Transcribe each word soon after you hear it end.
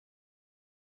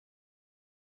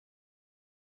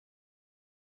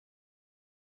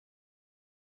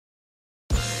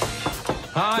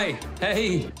Hi.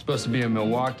 Hey. Supposed to be in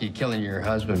Milwaukee killing your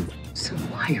husband. So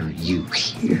why are you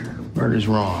here? Murder's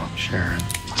wrong, Sharon.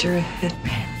 But you're a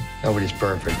hitman. Nobody's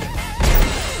perfect.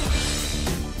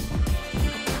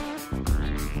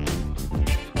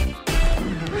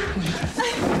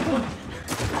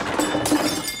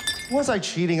 Was I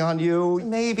cheating on you?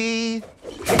 Maybe.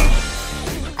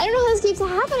 I don't know how this keeps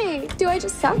happening. Do I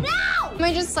just suck? No! Am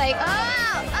I just like,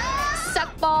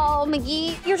 suckball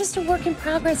McGee? You're just a work in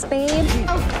progress, babe.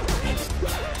 Oh.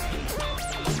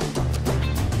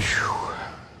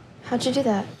 How'd you do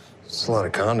that? It's a lot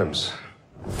of condoms.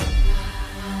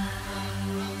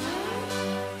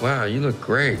 Wow, you look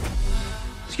great.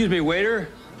 Excuse me, waiter.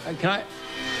 Can I?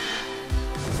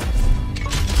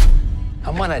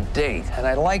 I'm on a date, and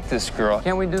I like this girl.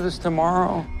 Can't we do this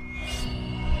tomorrow?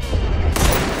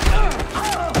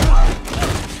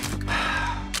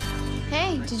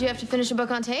 Hey, did you have to finish a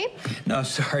book on tape? No,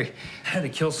 sorry. I had to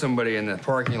kill somebody in the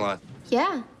parking lot.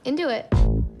 Yeah, into it.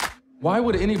 Why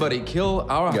would anybody kill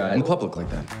our guy in public like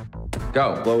that?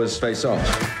 Go, blow his face off.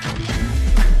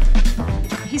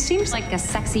 He seems like a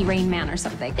sexy Rain Man or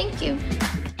something. Thank you.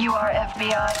 You are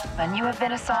FBI, and you have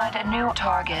been assigned a new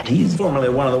target. He's formerly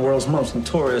one of the world's most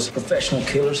notorious professional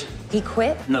killers. He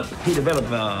quit? No, he developed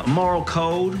a moral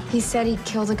code. He said he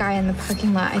killed a guy in the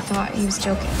parking lot. I thought he was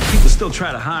joking. People still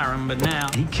try to hire him, but now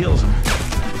he kills them.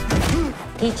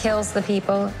 He kills the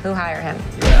people who hire him.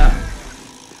 Yeah.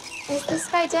 Is this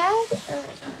guy dead?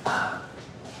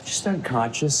 Just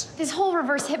unconscious. This whole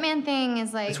reverse hitman thing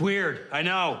is like... It's weird, I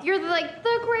know. You're like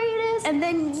the greatest, and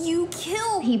then you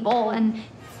kill people, and...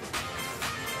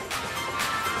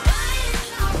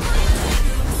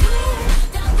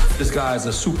 This guy is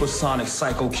a supersonic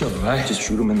psycho killer, right? Just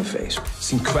shoot him in the face.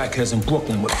 Seen crackheads in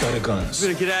Brooklyn with better guns.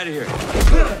 I'm gonna get out of here.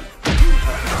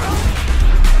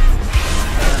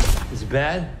 Is it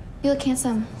bad? You look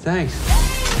handsome. Thanks.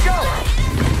 Go!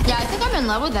 Yeah, I think I'm in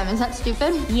love with them. Is that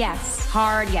stupid? Yes.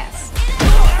 Hard yes.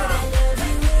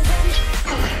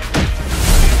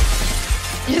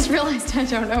 I just realized I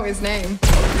don't know his name.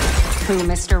 Who,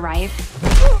 Mr. Right?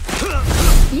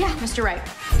 Yeah, Mr. Right.